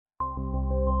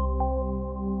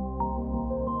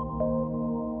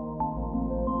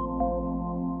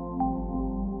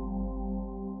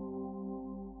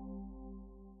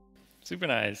Super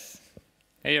nice.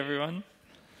 Hey everyone,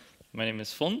 my name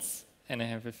is Fons, and I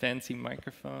have a fancy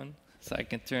microphone so I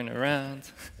can turn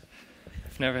around.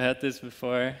 I've never had this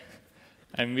before.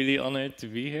 I'm really honored to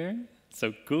be here.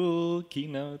 So cool,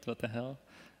 keynote, what the hell.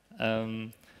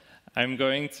 I'm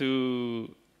going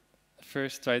to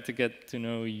first try to get to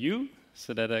know you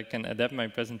so that I can adapt my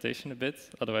presentation a bit.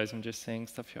 Otherwise, I'm just saying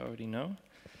stuff you already know.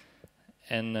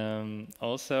 And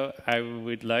also, I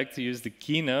would like to use the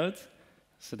keynote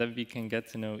so that we can get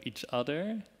to know each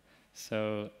other.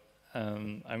 So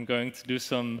I'm going to do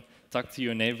some talk to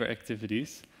your neighbor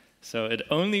activities. So it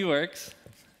only works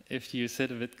if you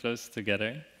sit a bit close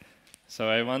together. So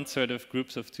I want sort of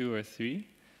groups of 2 or 3.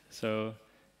 So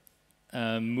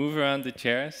move around the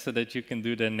chair so that you can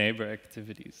do the neighbor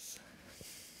activities.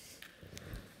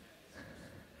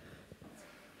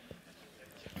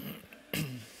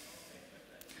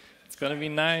 It's gonna be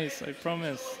nice, I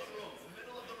promise.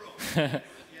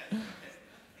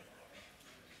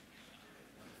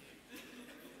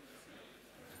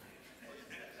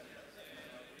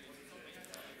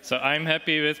 So I'm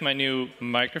happy with my new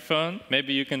microphone.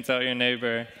 Maybe you can tell your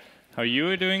neighbor how you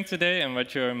are doing today and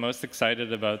what you're most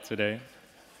excited about today.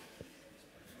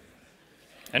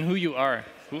 And who you are.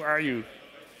 Who are you?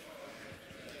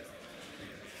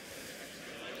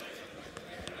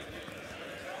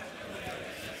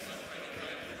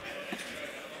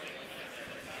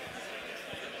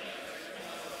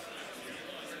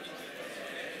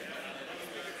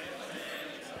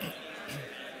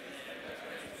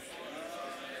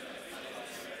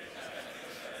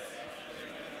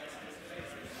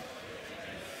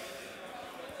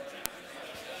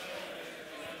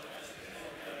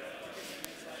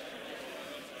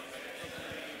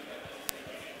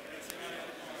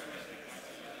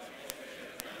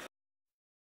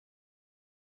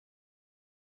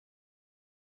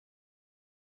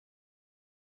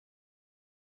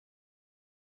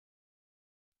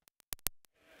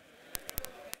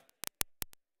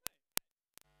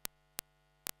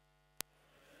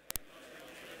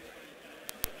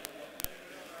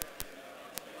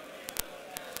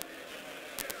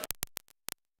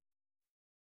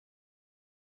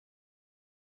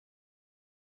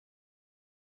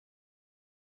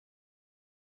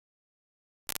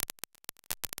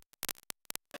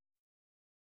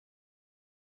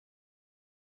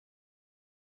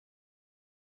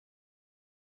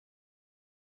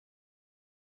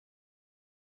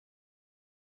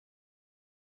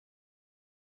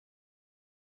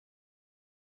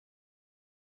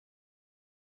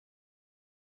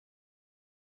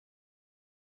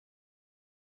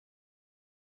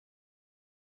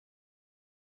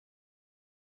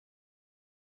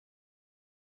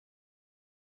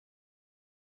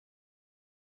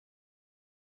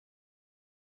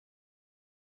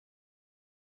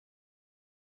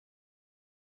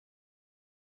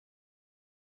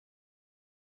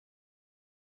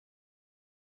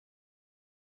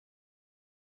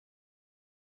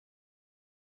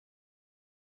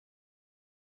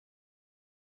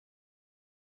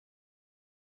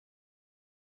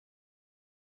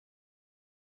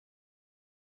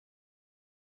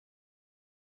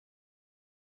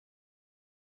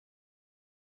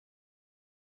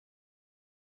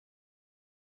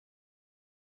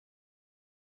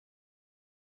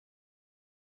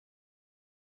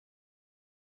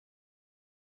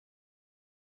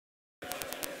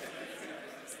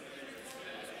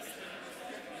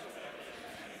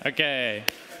 Okay.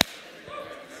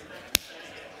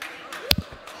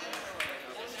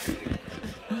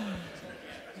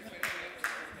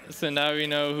 So now we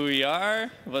know who we are,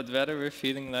 what weather we're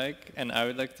feeling like, and I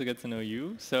would like to get to know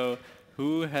you. So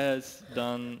who has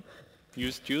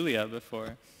used Julia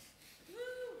before?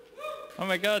 Oh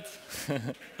my god!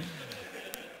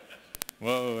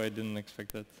 Whoa, I didn't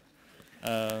expect that.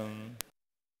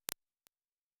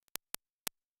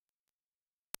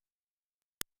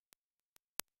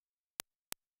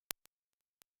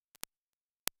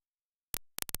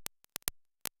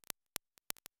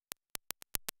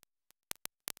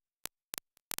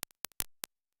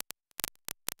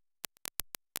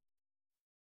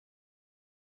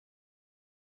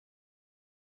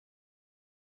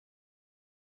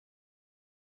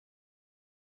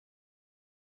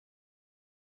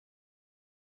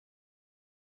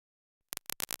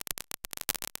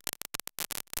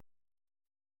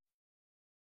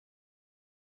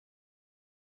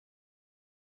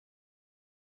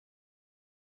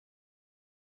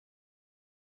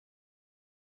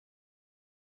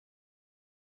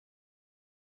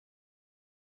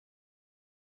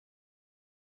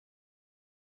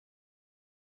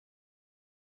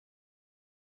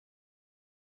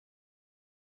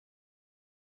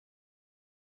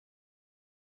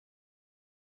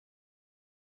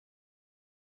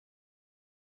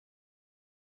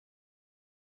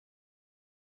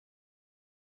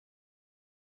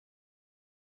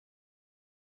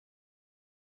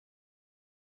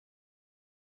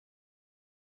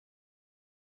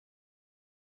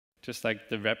 just like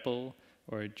the REPL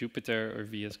or Jupyter or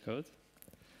VS Code.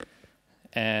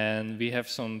 And we have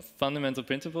some fundamental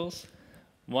principles.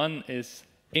 One is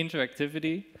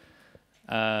interactivity.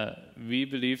 We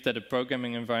believe that a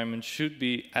programming environment should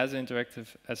be as interactive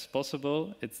as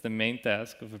possible. It's the main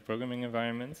task of a programming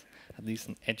environment, at least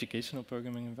an educational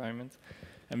programming environment.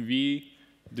 And we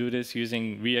do this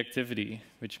using reactivity,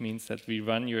 which means that we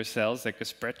run your cells like a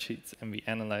spreadsheet and we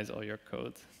analyze all your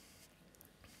code.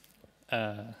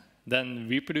 Then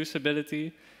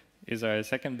reproducibility is our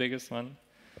second biggest one.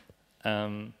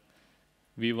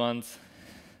 We want,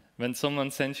 when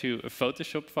someone sends you a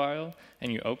Photoshop file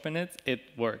and you open it, it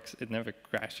works. It never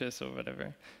crashes or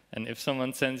whatever. And if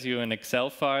someone sends you an Excel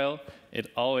file,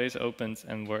 it always opens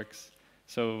and works.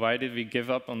 So why did we give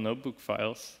up on notebook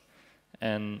files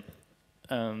and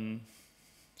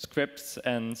scripts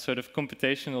and sort of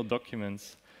computational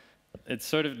documents? It's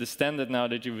sort of the standard now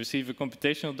that you receive a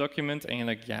computational document and you're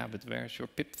like, yeah, but where's your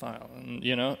pip file? And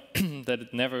you know, that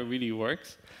it never really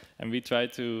works. And we try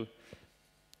to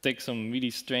take some really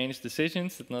strange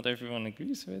decisions that not everyone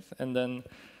agrees with, and then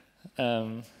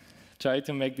try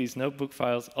to make these notebook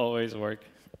files always work.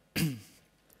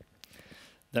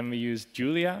 Then we use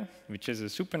Julia, which is a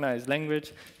super nice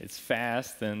language. It's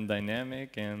fast and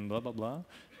dynamic and blah, blah, blah.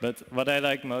 But what I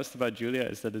like most about Julia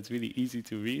is that it's really easy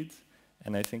to read.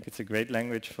 And I think it's a great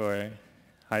language for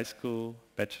high school,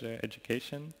 bachelor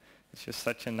education. It's just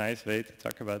such a nice way to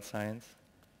talk about science.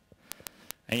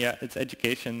 And yeah, it's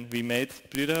education. We made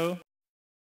Pluto.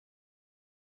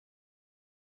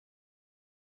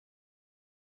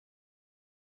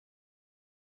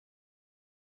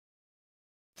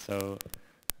 So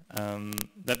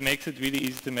that makes it really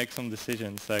easy to make some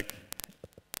decisions. Like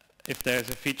if there's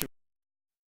a feature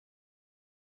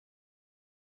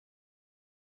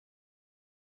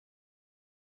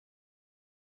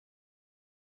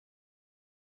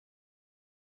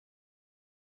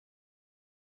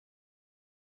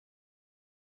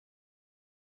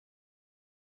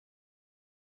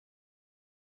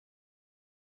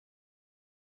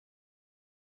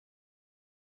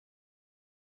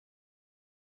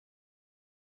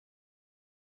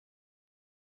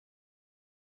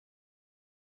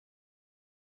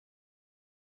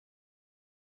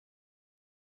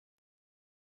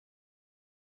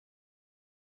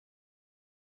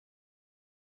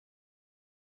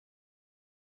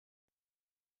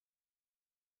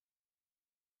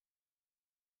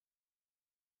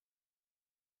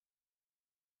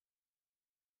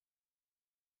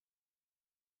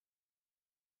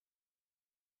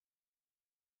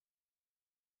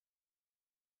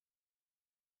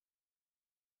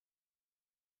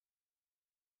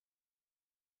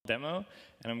demo,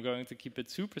 and I'm going to keep it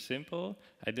super simple.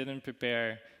 I didn't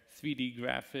prepare 3D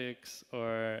graphics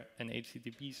or an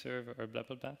HTTP server or blah,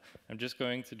 blah, blah. I'm just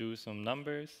going to do some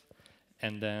numbers,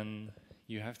 and then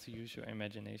you have to use your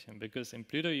imagination. Because in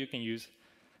Pluto, you can use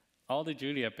all the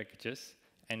Julia packages,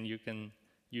 and you can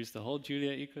use the whole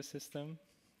Julia ecosystem.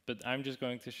 But I'm just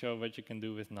going to show what you can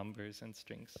do with numbers and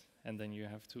strings, and then you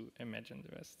have to imagine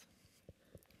the rest.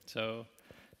 So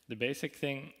the basic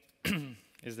thing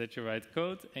is that you write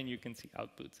code and you can see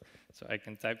output. So I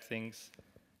can type things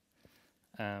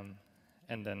and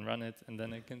then run it, and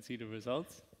then I can see the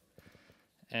results.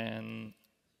 And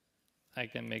I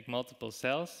can make multiple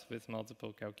cells with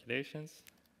multiple calculations,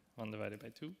 1 divided by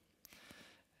 2.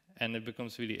 And it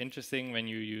becomes really interesting when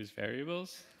you use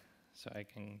variables. So I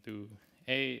can do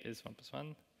A is 1 plus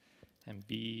 1, and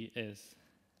B is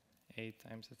A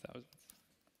times 1,000.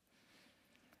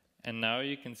 And now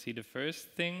you can see the first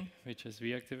thing, which is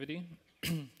reactivity.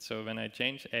 So when I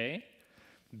change A,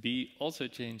 B also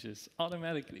changes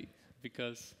automatically,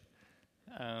 because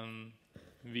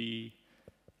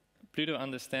Pluto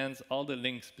understands all the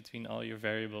links between all your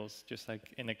variables, just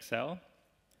like in Excel.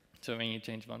 So when you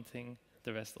change one thing,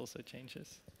 the rest also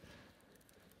changes.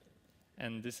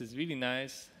 And this is really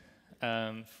nice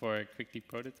for quickly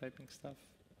prototyping stuff.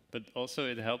 But also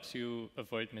it helps you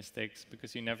avoid mistakes,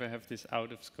 because you never have this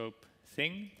out-of-scope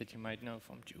thing that you might know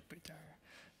from Jupyter,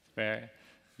 where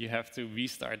you have to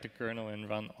restart the kernel and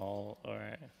run all, or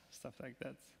stuff like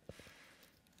that.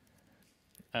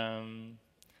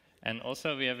 And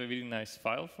also we have a really nice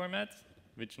file format,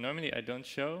 which normally I don't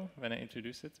show when I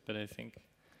introduce it, but I think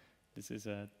this is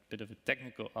a bit of a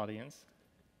technical audience.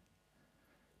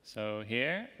 So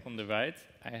here on the right,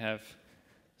 I have,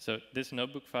 so this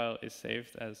notebook file is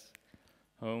saved as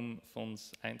home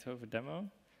Fons Eindhoven demo.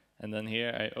 And then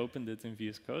here I opened it in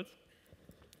VS Code.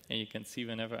 And you can see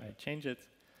whenever I change it,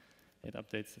 it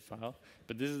updates the file.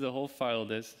 But this is the whole file.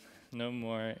 There's no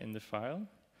more in the file.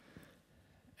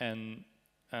 And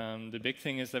The big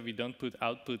thing is that we don't put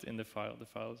output in the file. The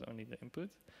file is only the input.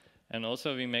 And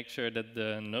also we make sure that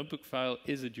the notebook file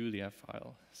is a Julia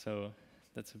file. So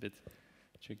that's a bit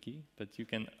tricky, but you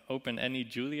can open any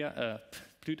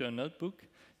Pluto notebook.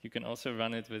 You can also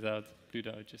run it without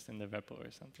Pluto, just in the REPL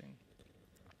or something.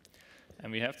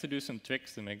 And we have to do some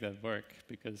tricks to make that work,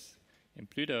 because in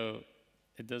Pluto,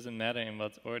 it doesn't matter in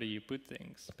what order you put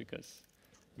things, because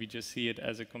we just see it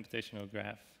as a computational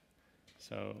graph.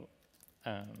 So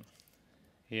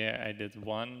here I did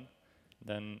 1,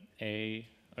 then A,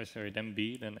 then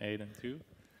B, then A, then 2.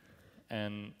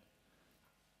 And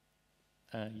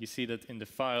you see that in the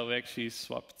file, we actually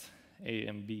swapped A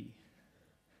and B.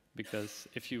 Because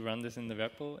if you run this in the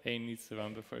REPL, A needs to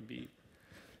run before B.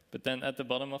 But then at the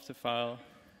bottom of the file,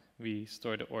 we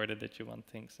store the order that you want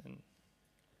things in.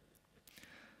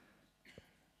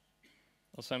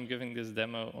 Also, I'm giving this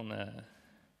demo on a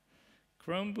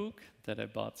Chromebook that I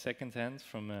bought secondhand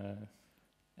from an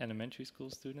elementary school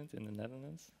student in the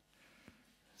Netherlands.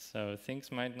 So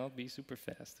things might not be super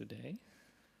fast today.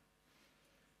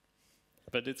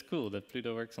 But it's cool that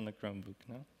Pluto works on a Chromebook,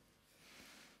 no?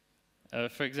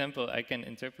 For example, I can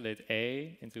interpolate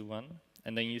A into 1,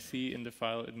 and then you see in the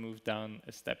file it moved down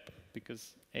a step,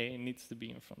 because A needs to be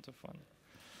in front of 1.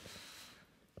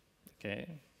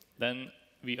 Okay, then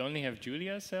we only have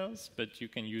Julia cells, but you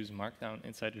can use Markdown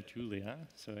inside of Julia.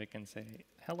 So I can say,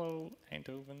 hello,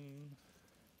 Eindhoven,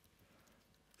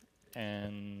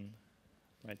 and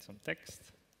write some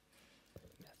text.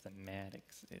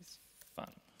 Mathematics is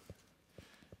fun.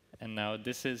 And now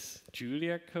this is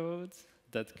Julia code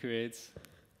that creates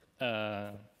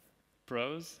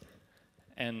prose,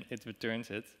 and it returns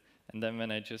it. And then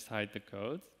when I just hide the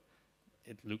code,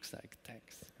 it looks like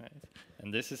text, right?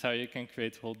 And this is how you can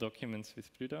create whole documents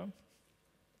with Pluto.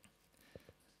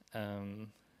 And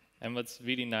what's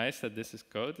really nice that this is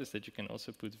code is that you can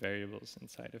also put variables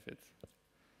inside of it.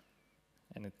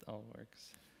 And it all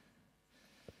works.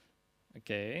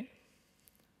 Okay.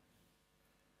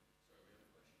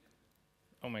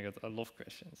 Oh my God, I love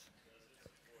questions.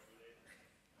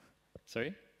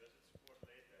 Sorry?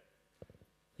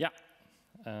 Yeah.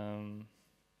 Oh,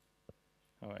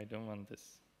 I don't want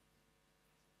this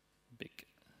big.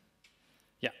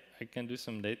 Yeah, I can do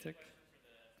some LaTeX.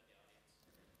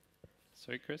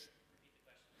 Sorry, Chris?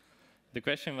 The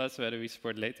question was whether we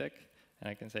support LaTeX, and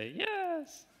I can say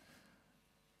yes.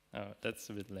 Oh, that's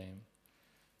a bit lame.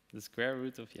 The square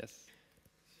root of yes.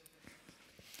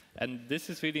 And this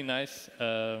is really nice.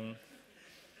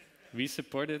 We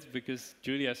support it because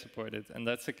Julia supported it, and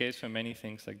that's the case for many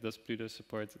things, like does Pluto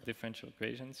support differential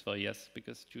equations? Well, yes,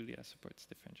 because Julia supports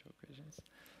differential equations.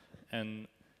 And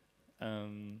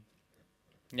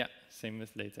yeah, same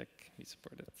with LaTeX, we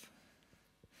support it.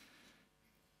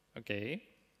 Okay.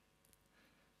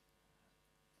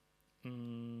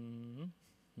 Another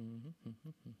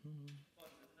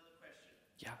question.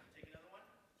 Yeah. Take another one?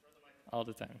 Throw the microphone. All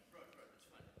the time. It's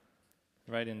fine.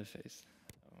 Right in the face.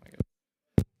 Oh my God.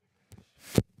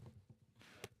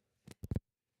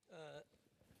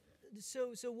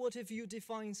 So what if you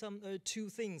define some two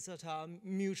things that are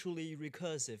mutually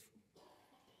recursive?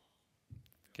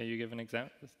 Can you give an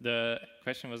example? The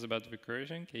question was about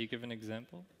recursion. Can you give an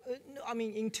example? No, I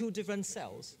mean, in two different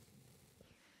cells.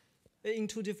 In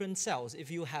two different cells, if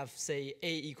you have, say,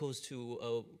 A equals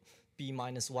to B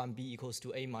minus 1, B equals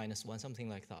to A minus 1, something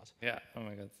like that. Yeah, oh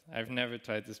my God. I've never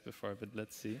tried this before, but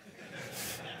let's see.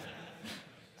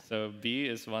 So B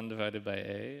is 1 divided by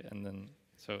A, and then,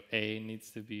 so A needs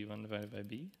to be 1 divided by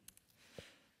B.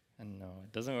 And no,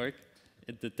 it doesn't work.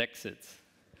 It detects it.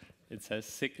 It says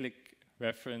cyclic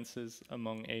references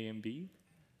among A and B,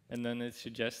 and then it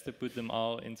suggests to put them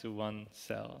all into one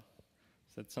cell.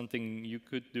 So that's something you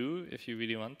could do if you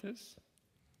really want this.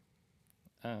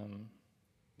 But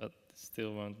it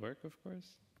still won't work, of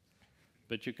course.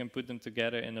 But you can put them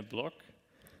together in a block,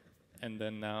 and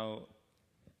then now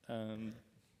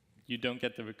you don't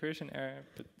get the recursion error,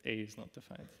 but A is not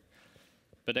defined.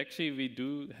 But actually, we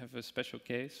do have a special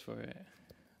case for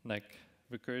like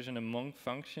recursion among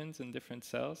functions in different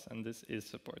cells, and this is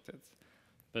supported,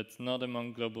 but not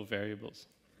among global variables.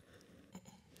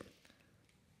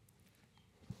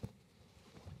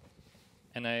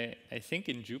 And I think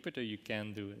in Jupyter you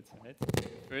can do it, right?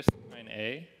 First define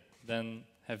A, then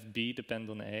have B depend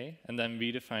on A, and then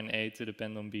redefine A to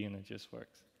depend on B, and it just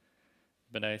works.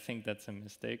 But I think that's a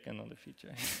mistake and not a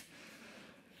feature.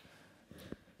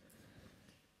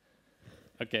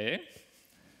 Okay.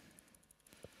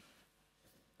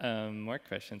 More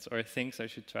questions or things I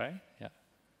should try? Yeah.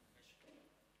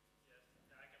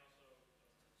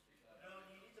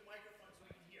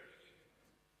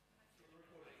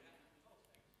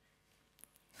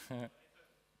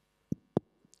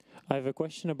 I have a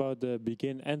question about the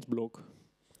begin-end block.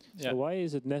 Yeah. So why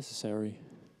is it necessary?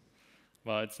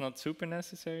 Well, it's not super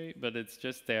necessary, but it's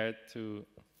just there to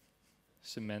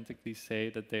semantically say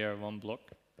that they are one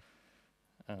block.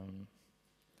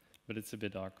 But it's a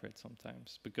bit awkward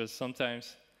sometimes, because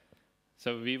sometimes,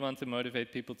 so we want to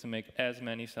motivate people to make as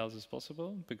many cells as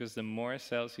possible, because the more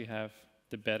cells you have,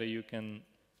 the better you can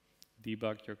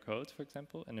debug your code, for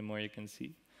example, and the more you can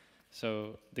see.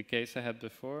 So the case I had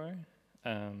before,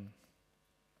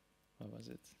 what was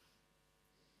it?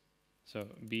 So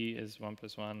b is 1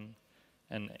 plus 1,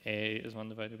 and a is 1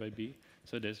 divided by b.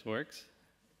 So this works,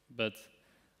 but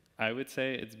I would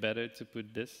say it's better to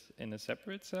put this in a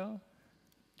separate cell,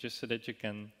 just so that you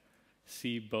can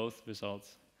see both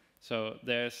results. So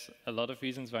there's a lot of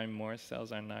reasons why more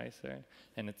cells are nicer,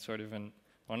 and it's sort of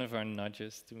one of our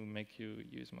nudges to make you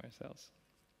use more cells.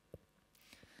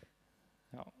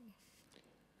 Oh.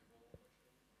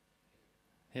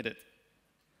 Hit it.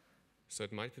 So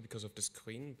it might be because of the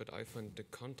screen, but I find the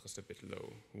contrast a bit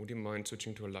low. Would you mind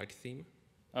switching to a light theme?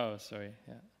 Oh, sorry,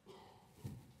 yeah.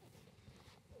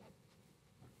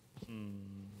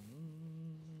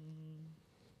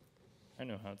 I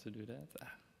know how to do that. There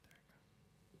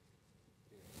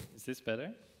we go. Is this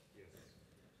better? Yes.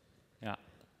 Yeah,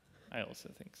 I also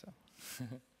think so.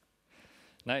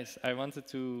 Nice. I wanted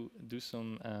to do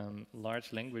some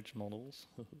large language models.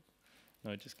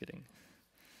 No, just kidding.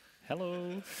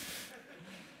 Hello.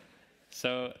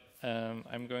 So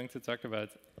I'm going to talk about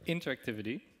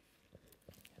interactivity.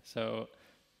 So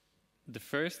the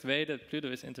first way that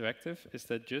Pluto is interactive is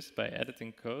that just by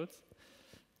editing code,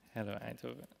 hello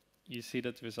Eindhoven, you see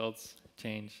that results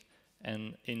change.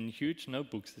 And in huge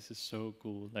notebooks, this is so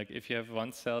cool. Like if you have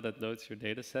one cell that loads your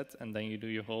data set and then you do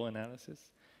your whole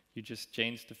analysis, you just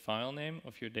change the file name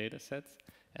of your data set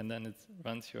and then it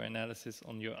runs your analysis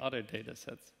on your other data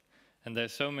set. And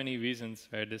there's so many reasons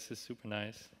where this is super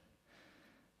nice.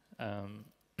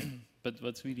 But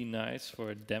what's really nice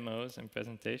for demos and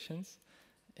presentations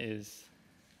is,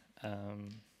 I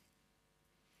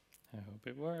hope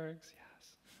it works,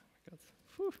 yes,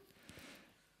 oh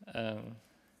my god.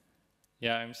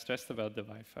 Yeah, I'm stressed about the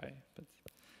Wi-Fi, but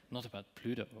not about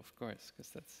Pluto, of course,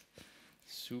 because that's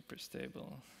super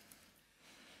stable.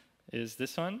 Is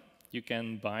this one? You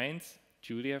can bind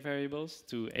Julia variables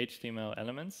to HTML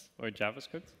elements or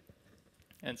JavaScript.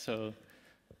 And so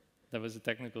that was a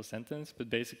technical sentence, but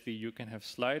basically you can have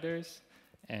sliders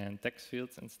and text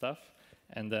fields and stuff,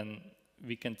 and then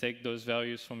we can take those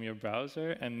values from your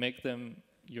browser and make them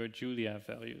your Julia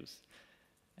values.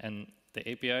 And the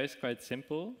API is quite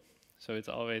simple, so it's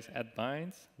always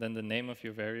 @bind, then the name of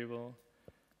your variable,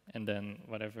 and then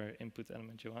whatever input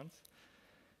element you want.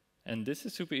 And this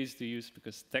is super easy to use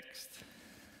because text,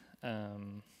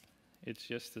 it's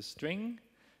just a string.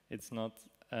 It's not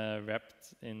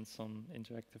wrapped in some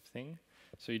interactive thing.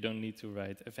 So you don't need to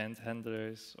write event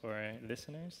handlers or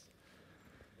listeners.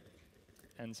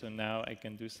 And so now I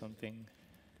can do something.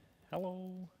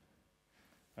 Hello.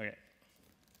 Okay.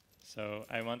 So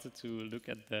I wanted to look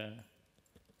at the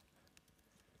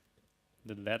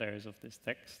letters of this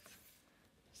text.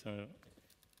 So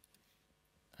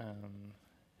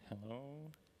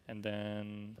hello, and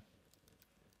then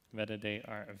whether they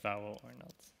are a vowel or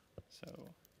not.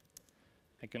 So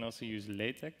I can also use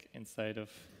LaTeX inside of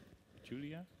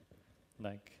Julia,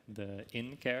 like the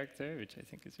in character, which I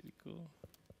think is really cool.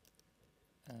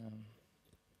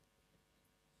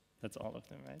 That's all of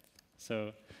them, right?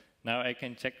 So now I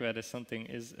can check whether something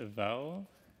is a vowel,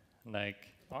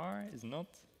 like R is not,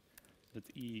 but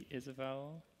E is a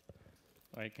vowel.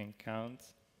 Or I can count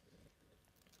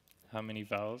how many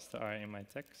vowels there are in my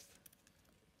text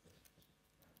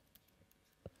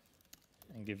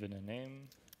and give it a name.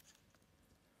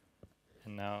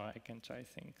 And now I can try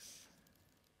things.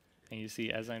 And you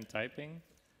see, as I'm typing,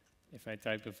 if I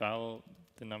type a vowel,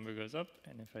 the number goes up,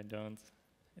 and if I don't,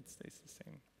 it stays the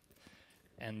same.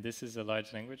 And this is a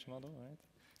large language model, right?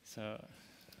 So,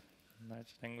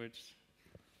 large language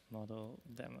model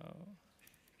demo.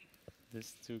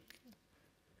 This took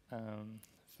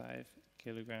 5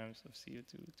 kilograms of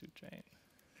CO2 to train.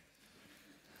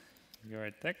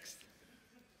 Your text.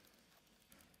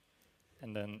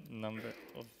 And then number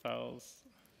of vowels.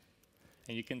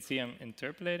 And you can see I'm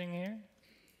interpolating here.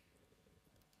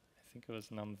 I think it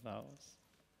was num vowels.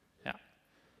 Yeah.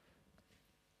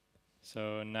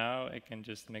 So now I can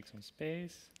just make some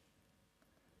space,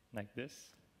 like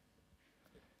this.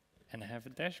 And I have a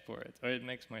dashboard. Or it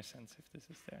makes more sense if this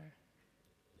is there.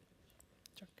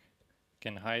 Chuck.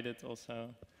 Can hide it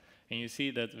also. And you see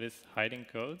that with hiding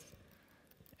code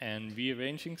and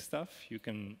rearranging stuff, you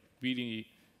can really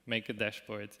make a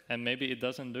dashboard. And maybe it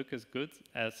doesn't look as good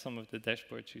as some of the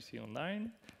dashboards you see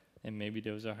online, and maybe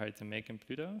those are hard to make in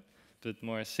Pluto. But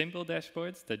more simple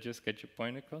dashboards that just get your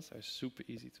point across are super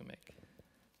easy to make.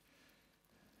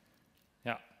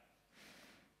 Yeah.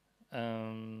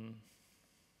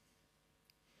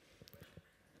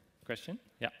 Question?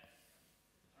 Yeah.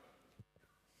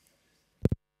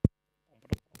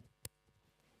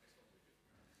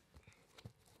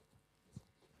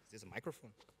 Is this a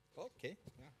microphone? Okay,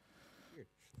 yeah, weird.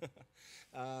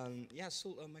 Yeah,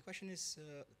 so my question is,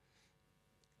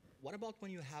 what about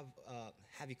when you have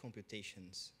heavy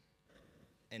computations?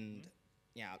 And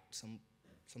yeah,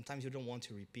 sometimes you don't want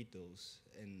to repeat those.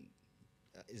 And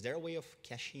is there a way of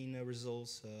caching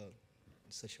results in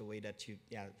such a way that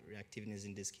reactiveness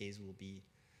in this case will be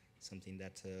something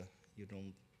that you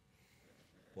don't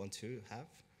want to have?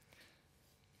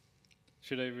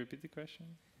 Should I repeat the question?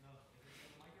 No, if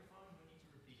it's a microphone,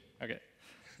 we need to repeat it. Okay.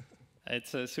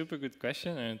 It's a super good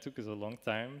question, and it took us a long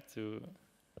time to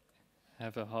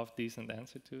have a half-decent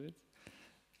answer to it.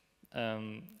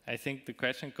 I think the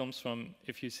question comes from,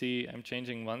 if you see I'm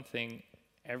changing one thing,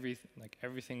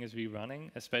 everything is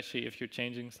rerunning, especially if you're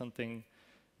changing something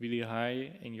really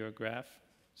high in your graph,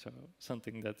 so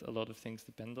something that a lot of things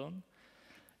depend on.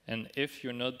 And if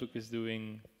your notebook is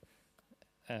doing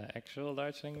actual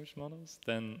large language models,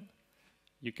 then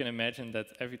you can imagine that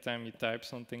every time you type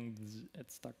something,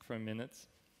 it's stuck for a minute.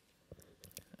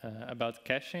 About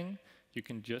caching, you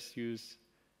can just use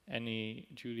any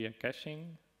Julia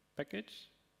caching package,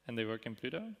 and they work in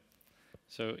Pluto.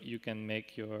 So you can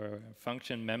make your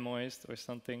function memoized or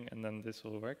something, and then this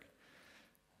will work.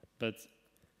 But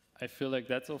I feel like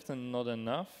that's often not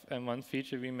enough, and one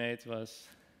feature we made was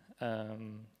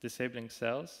disabling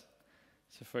cells.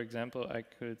 So for example, I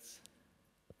could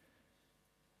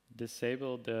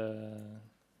disable the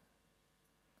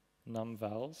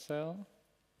num_val cell.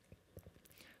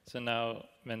 So now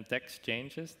when text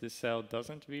changes, this cell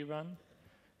doesn't rerun,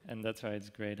 and that's why it's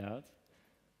grayed out.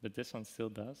 But this one still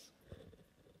does.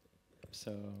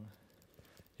 So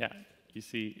yeah, you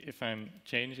see if I'm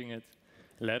changing it,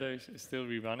 letters is still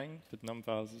rerunning, but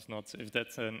num_vals is not. So if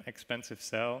that's an expensive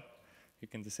cell, you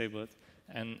can disable it.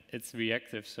 And it's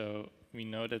reactive, so we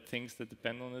know that things that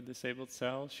depend on the disabled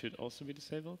cell should also be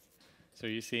disabled. So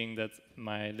you're seeing that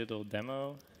my little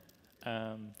demo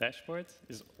dashboard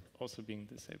is also being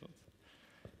disabled.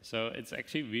 So it's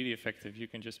actually really effective. You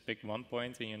can just pick one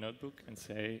point in your notebook and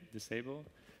say disable,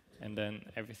 and then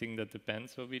everything that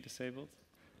depends will be disabled.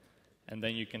 And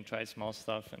then you can try small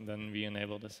stuff and then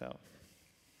re-enable the cell.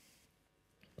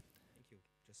 Thank you,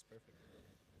 just perfect.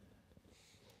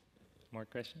 More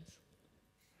questions?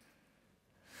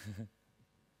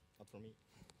 Not for me.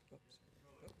 Oops.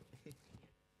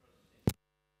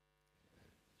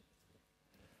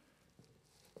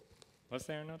 Was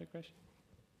there another question?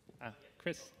 Ah,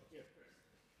 Chris.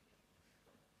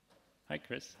 Hi,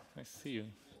 Chris. Nice to see you.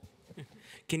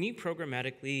 Can you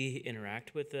programmatically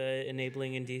interact with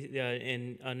enabling and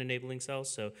unenabling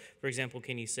cells? So, for example,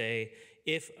 can you say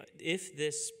if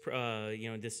this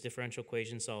this differential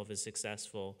equation solve is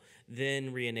successful,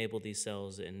 then re-enable these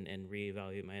cells and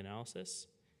reevaluate my analysis?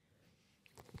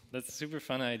 That's a super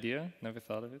fun idea. Never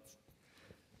thought of it.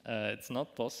 It's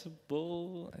not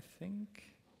possible, I think.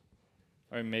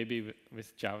 Or maybe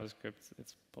with JavaScript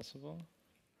it's possible.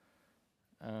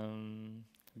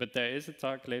 But there is a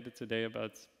talk later today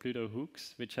about Pluto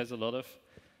hooks, which has a lot of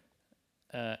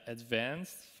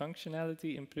advanced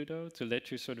functionality in Pluto to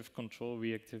let you sort of control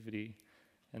reactivity.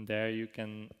 And there you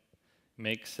can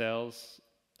make cells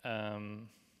rerun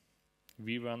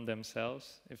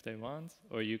themselves if they want,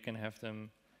 or you can have them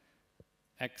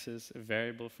access a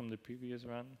variable from the previous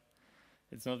run.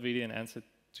 It's not really an answer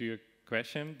to your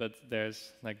question, but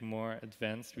there's like more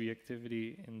advanced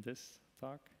reactivity in this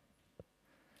talk.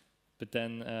 But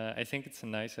then I think it's a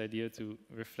nice idea to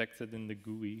reflect it in the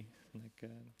GUI, like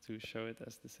to show it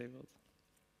as disabled.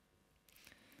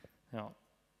 Now,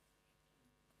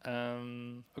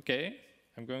 okay,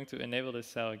 I'm going to enable this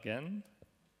cell again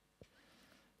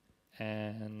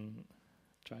and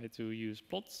try to use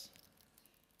plots.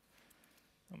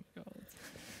 Oh my god.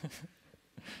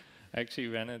 I actually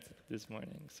ran it this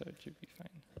morning, so it should be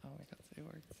fine. Oh my god, it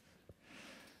worked.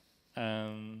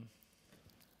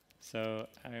 So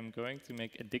I'm going to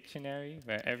make a dictionary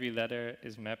where every letter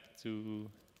is mapped to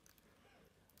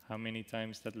how many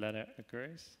times that letter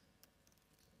occurs.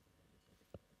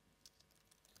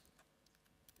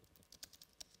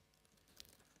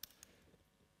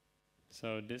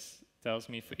 So this tells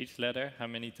me for each letter how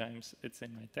many times it's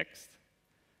in my text.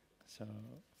 So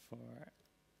for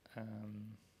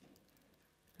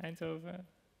Eindhoven,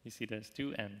 You see there's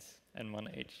 2 N's and 1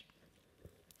 H.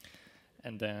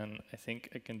 And then I think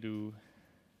I can do,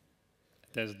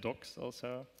 there's docs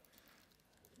also.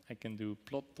 I can do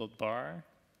plot.bar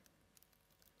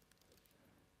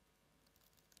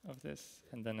of this,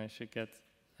 and then I should get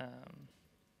a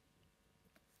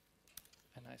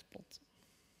nice plot.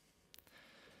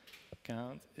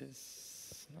 Count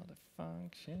is not a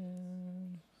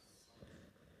function.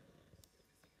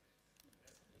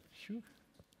 Phew.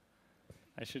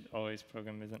 I should always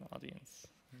program with an audience.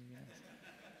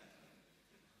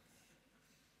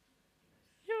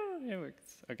 Yeah, it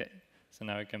works. Okay, so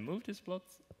now I can move this plot.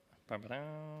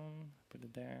 Put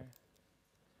it there.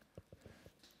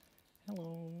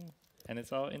 Hello. And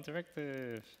it's all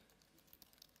interactive.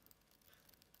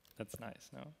 That's nice,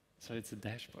 no? So it's a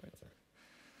dashboard.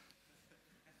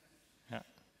 Yeah.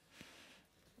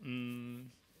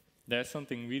 There's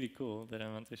something really cool that I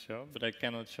want to show, but I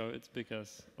cannot show it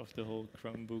because of the whole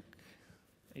Chromebook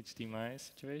HDMI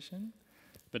situation.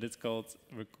 But it's called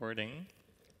recording.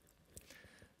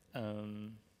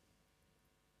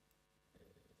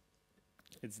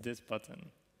 It's this button,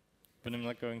 but I'm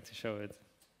not going to show it.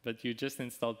 But you just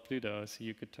installed Pluto, so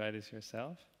you could try this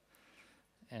yourself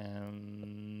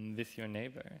with your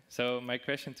neighbor. So my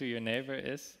question to your neighbor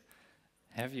is,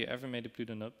 have you ever made a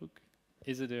Pluto notebook?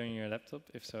 Is it on your laptop?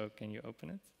 If so, can you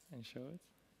open it and show it?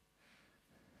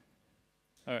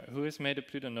 All right, who has made a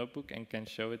Pluto notebook and can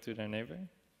show it to their neighbor?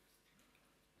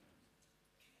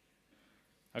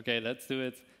 Okay, let's do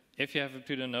it. If you have a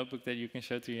Pluto notebook that you can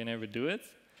show to your neighbor, do it.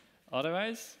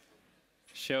 Otherwise,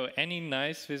 show any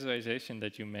nice visualization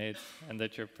that you made and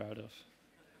that you're proud of.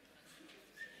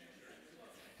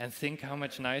 And think how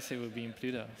much nicer it would be in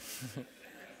Pluto.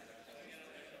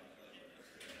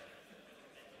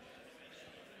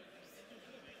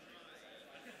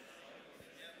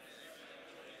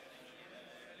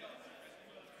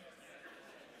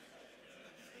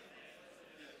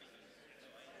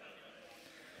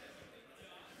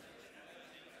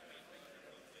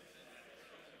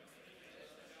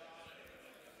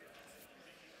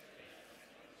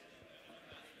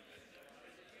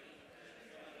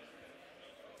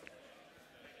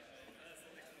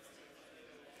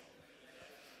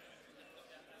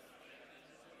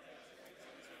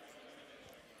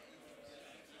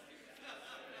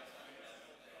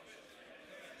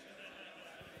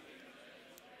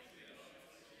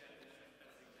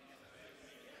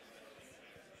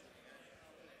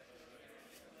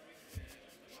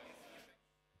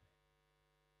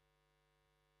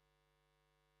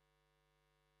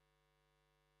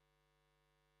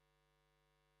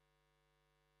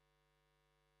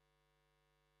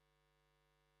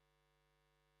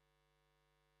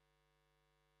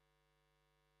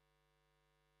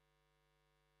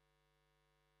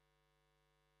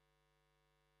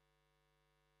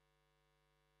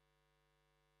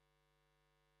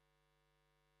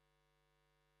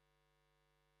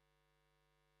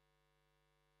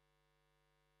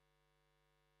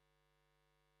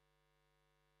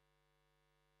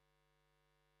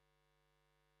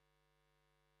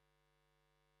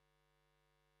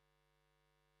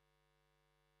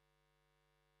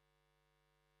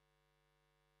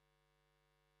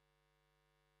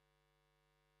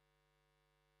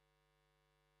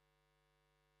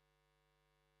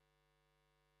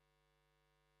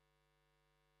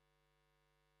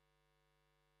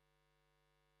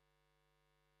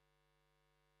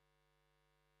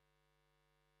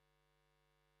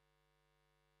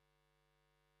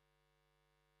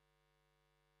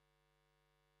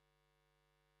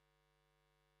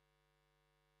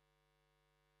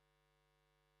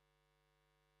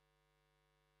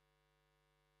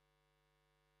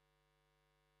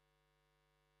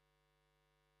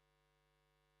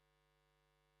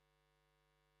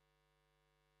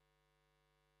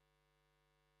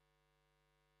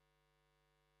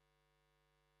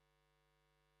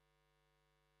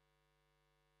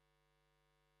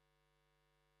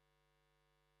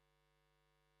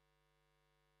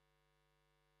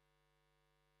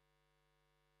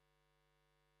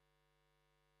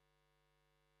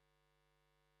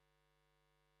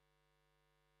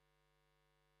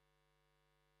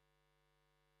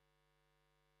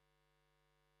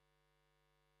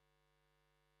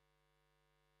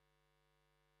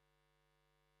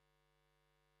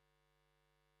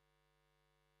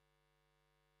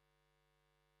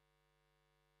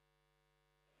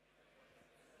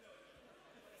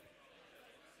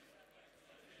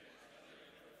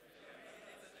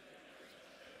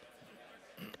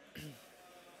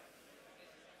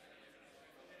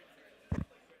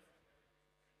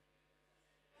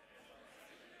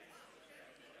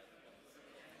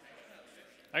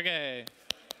 Okay.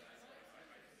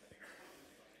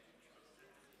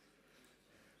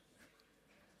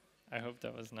 I hope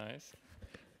that was nice.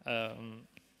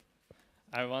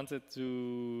 I wanted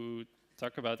to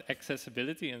talk about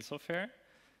accessibility in software.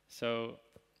 So,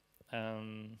 yeah,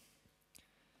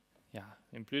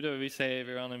 in Pluto we say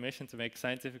we're on a mission to make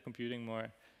scientific computing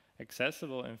more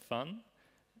accessible and fun.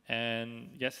 And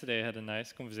yesterday I had a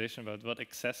nice conversation about what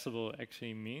accessible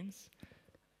actually means.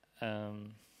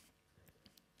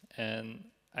 And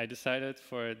I decided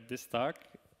for this talk,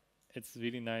 it's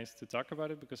really nice to talk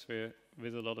about it because we're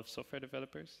with a lot of software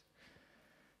developers.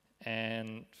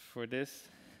 And for this,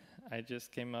 I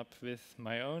just came up with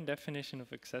my own definition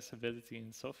of accessibility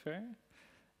in software.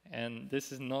 And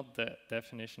this is not the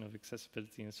definition of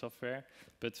accessibility in software,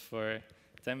 but for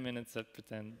 10 minutes, let's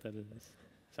pretend that it is.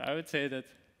 So I would say that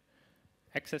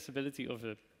accessibility of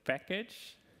a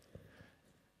package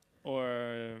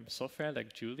or software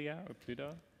like Julia or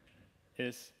Pluto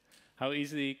is how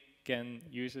easily can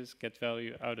users get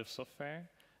value out of software.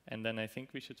 And then I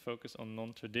think we should focus on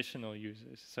non-traditional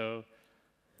users. So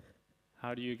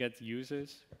how do you get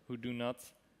users who do not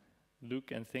look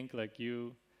and think like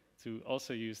you to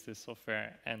also use this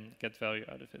software and get value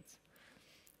out of it?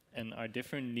 And are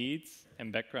different needs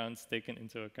and backgrounds taken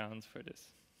into account for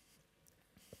this?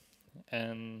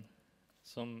 And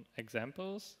some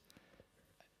examples.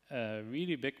 A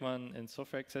really big one in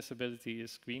software accessibility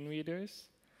is screen readers.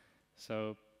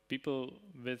 So people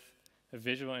with a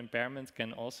visual impairment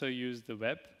can also use the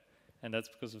web, and that's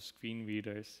because of screen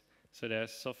readers. So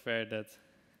there's software that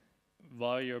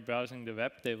while you're browsing the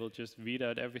web, they will just read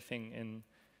out everything in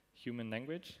human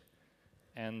language.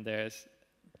 And there's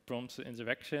prompts to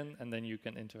interaction, and then you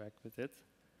can interact with it.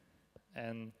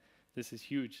 And this is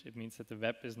huge. It means that the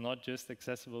web is not just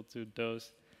accessible to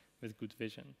those with good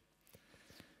vision.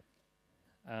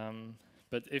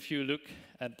 But if you look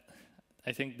at,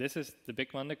 I think this is the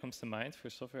big one that comes to mind for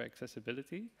software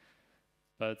accessibility.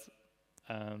 But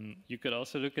you could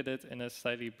also look at it in a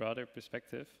slightly broader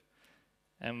perspective.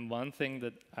 And one thing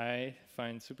that I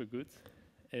find super good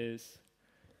is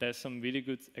there's some really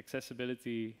good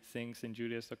accessibility things in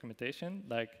Julia's documentation,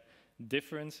 like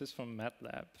differences from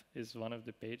MATLAB is one of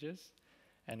the pages.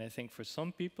 And I think for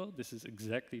some people, this is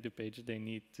exactly the page they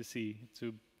need to see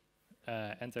to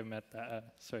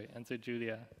enter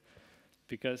Julia.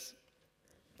 Because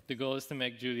the goal is to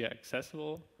make Julia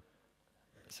accessible,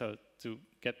 so to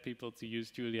get people to use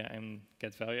Julia and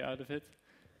get value out of it.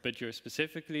 But you're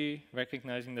specifically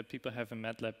recognizing that people have a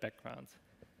MATLAB background.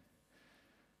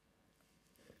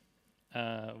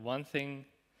 One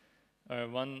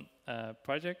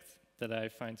project that I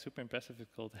find super impressive is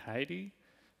called Heidi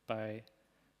by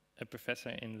a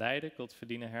professor in Leiden called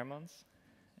Verdine Hermans.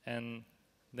 And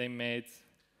they made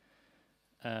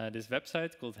this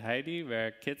website called Heidi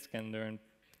where kids can learn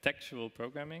textual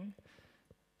programming.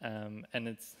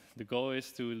 And the goal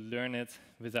is to learn it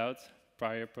without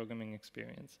prior programming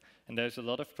experience. And there's a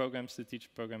lot of programs to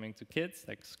teach programming to kids,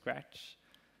 like Scratch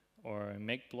or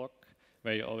MakeBlock,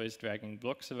 where you're always dragging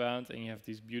blocks around and you have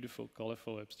these beautiful,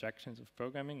 colorful abstractions of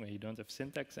programming where you don't have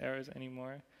syntax errors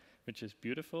anymore, which is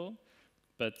beautiful.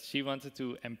 But she wanted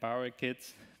to empower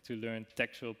kids to learn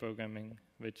textual programming,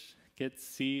 which kids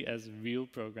see as real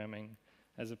programming,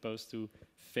 as opposed to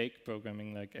fake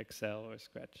programming like Excel or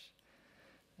Scratch.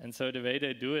 And so the way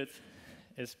they do it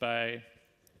is by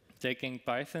taking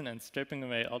Python and stripping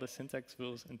away all the syntax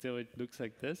rules until it looks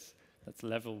like this. That's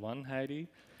level 1 Heidi.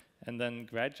 And then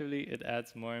gradually it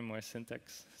adds more and more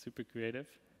syntax, super creative.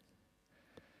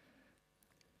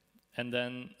 And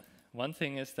then one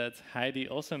thing is that Heidi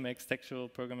also makes textual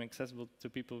programming accessible to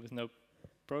people with no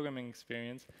programming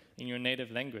experience in your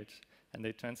native language. And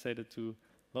they translate it to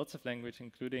lots of language,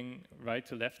 including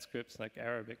right-to-left scripts like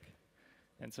Arabic.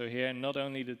 And so here, not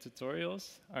only the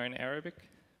tutorials are in Arabic,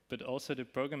 but also the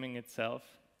programming itself.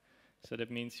 So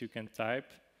that means you can type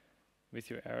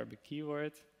with your Arabic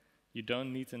keyword. You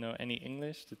don't need to know any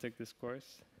English to take this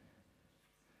course.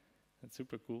 That's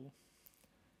super cool.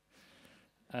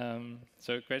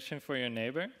 So a question for your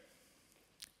neighbor.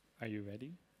 Are you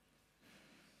ready?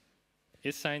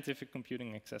 Is scientific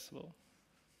computing accessible?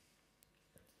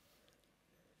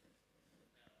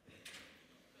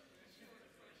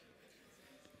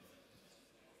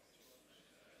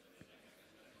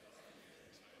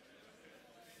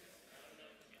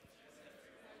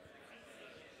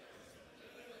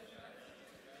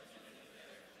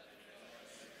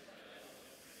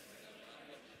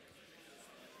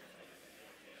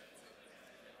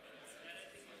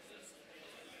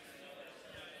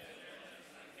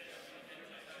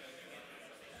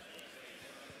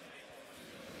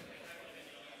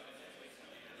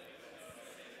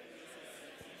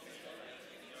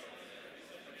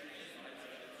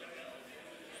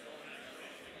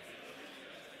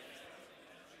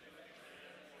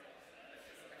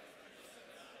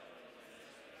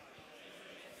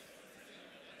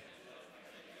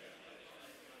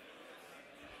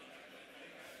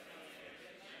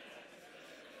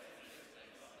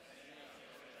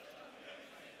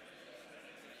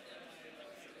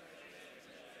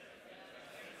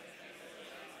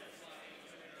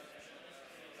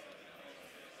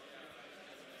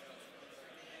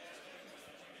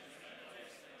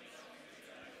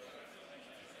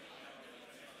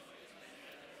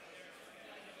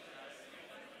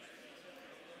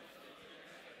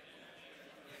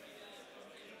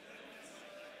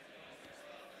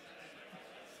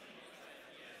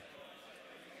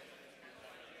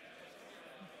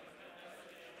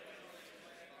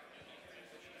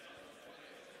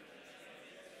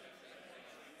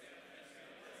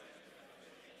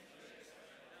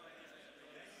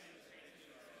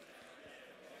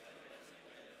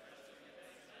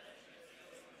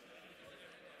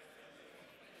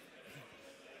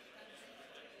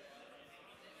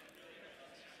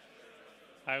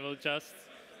 I'm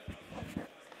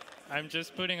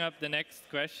just putting up the next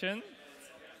question.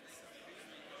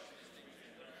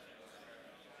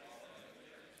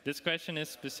 This question is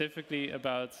specifically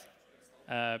about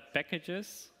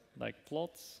packages like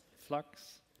plots,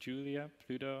 flux, Julia,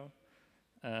 Pluto,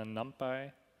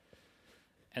 NumPy,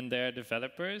 and their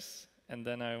developers. And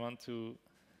then I want to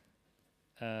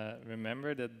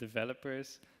remember that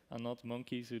developers are not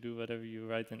monkeys who do whatever you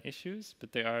write in issues,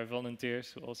 but they are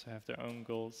volunteers who also have their own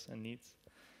goals and needs.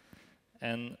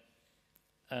 And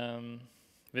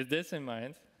with this in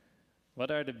mind, what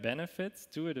are the benefits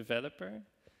to a developer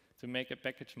to make a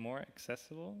package more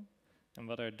accessible, and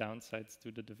what are downsides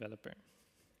to the developer?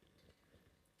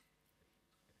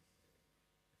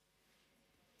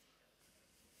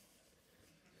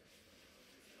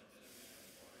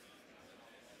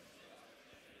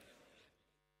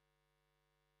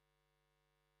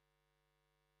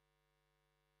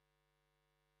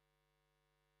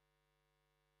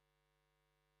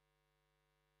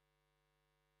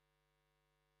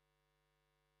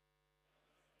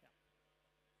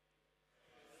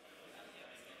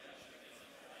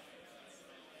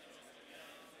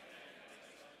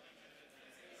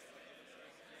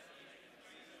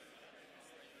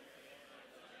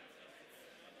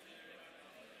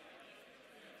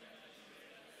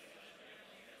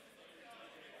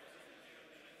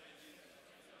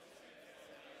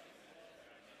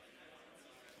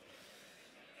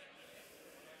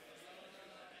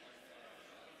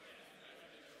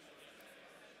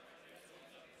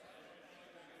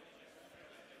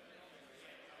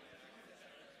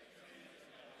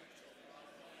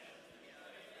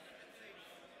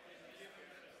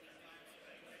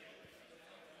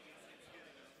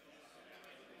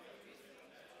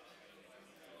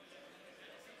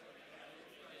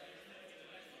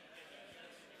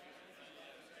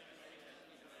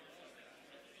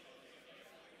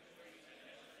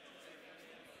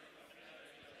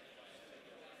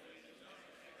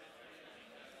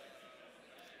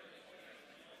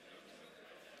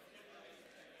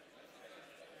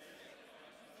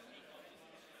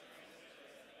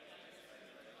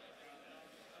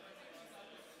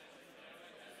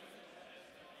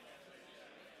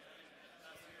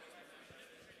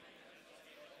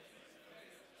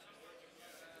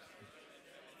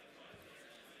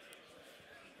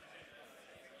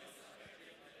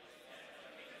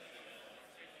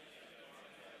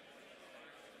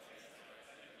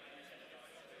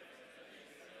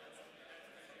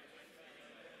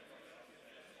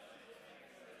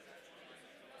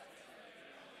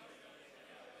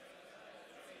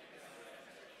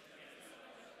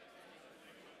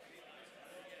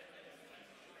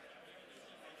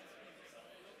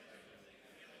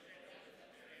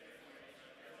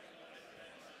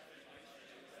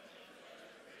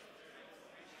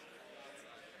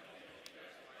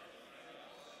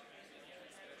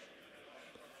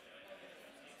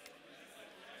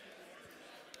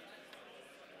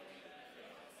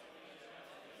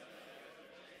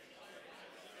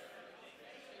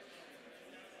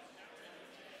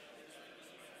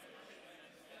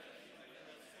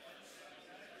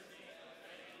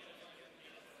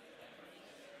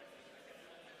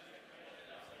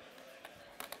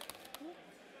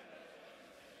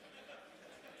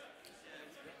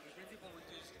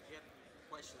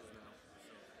 Questions now.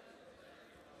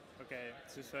 Okay,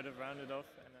 to sort of round it off,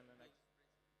 and then the next.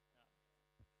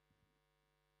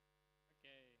 Yeah.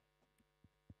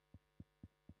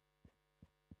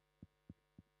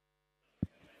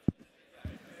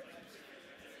 Okay.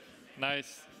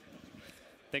 Nice.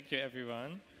 Thank you,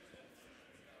 everyone.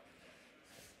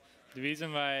 The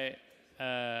reason why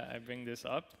I bring this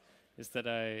up is that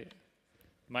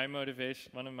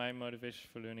one of my motivations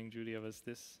for learning Julia was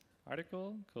this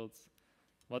article called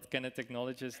 "What Can a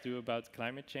Technologist Do About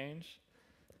Climate Change?"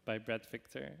 by Brad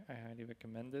Victor. I highly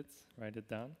recommend it. Write it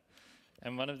down.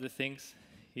 And one of the things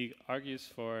he argues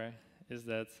for is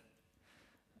that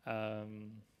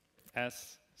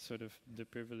as sort of the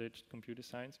privileged computer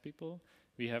science people,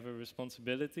 we have a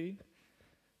responsibility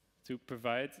to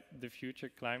provide the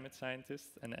future climate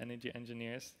scientists and energy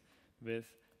engineers with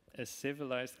a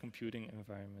civilized computing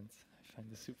environment. I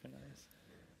find this super nice.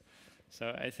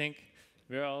 So I think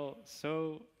we're all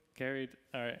so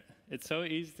it's so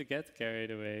easy to get carried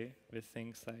away with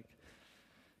things like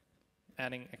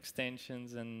adding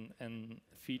extensions and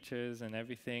features and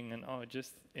everything, and oh,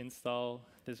 just install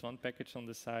this one package on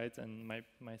the side and my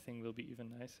thing will be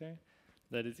even nicer.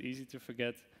 That it's easy to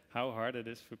forget how hard it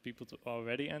is for people to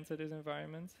already enter this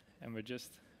environment, and we're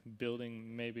just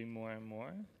building maybe more and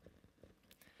more.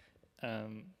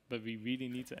 But we really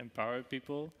need to empower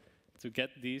people to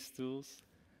get these tools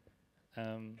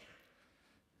And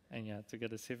yeah, to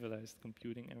get a civilized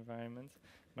computing environment.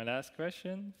 My last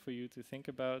question for you to think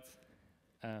about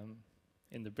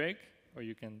in the break, or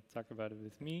you can talk about it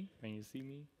with me when you see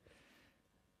me,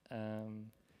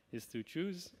 is to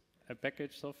choose a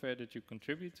package software that you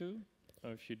contribute to,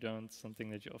 or if you don't, something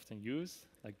that you often use,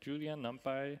 like Julia,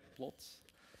 NumPy, Plots.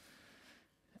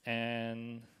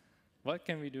 And what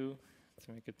can we do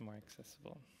to make it more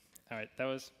accessible? All right, that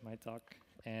was my talk,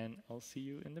 and I'll see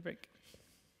you in the break.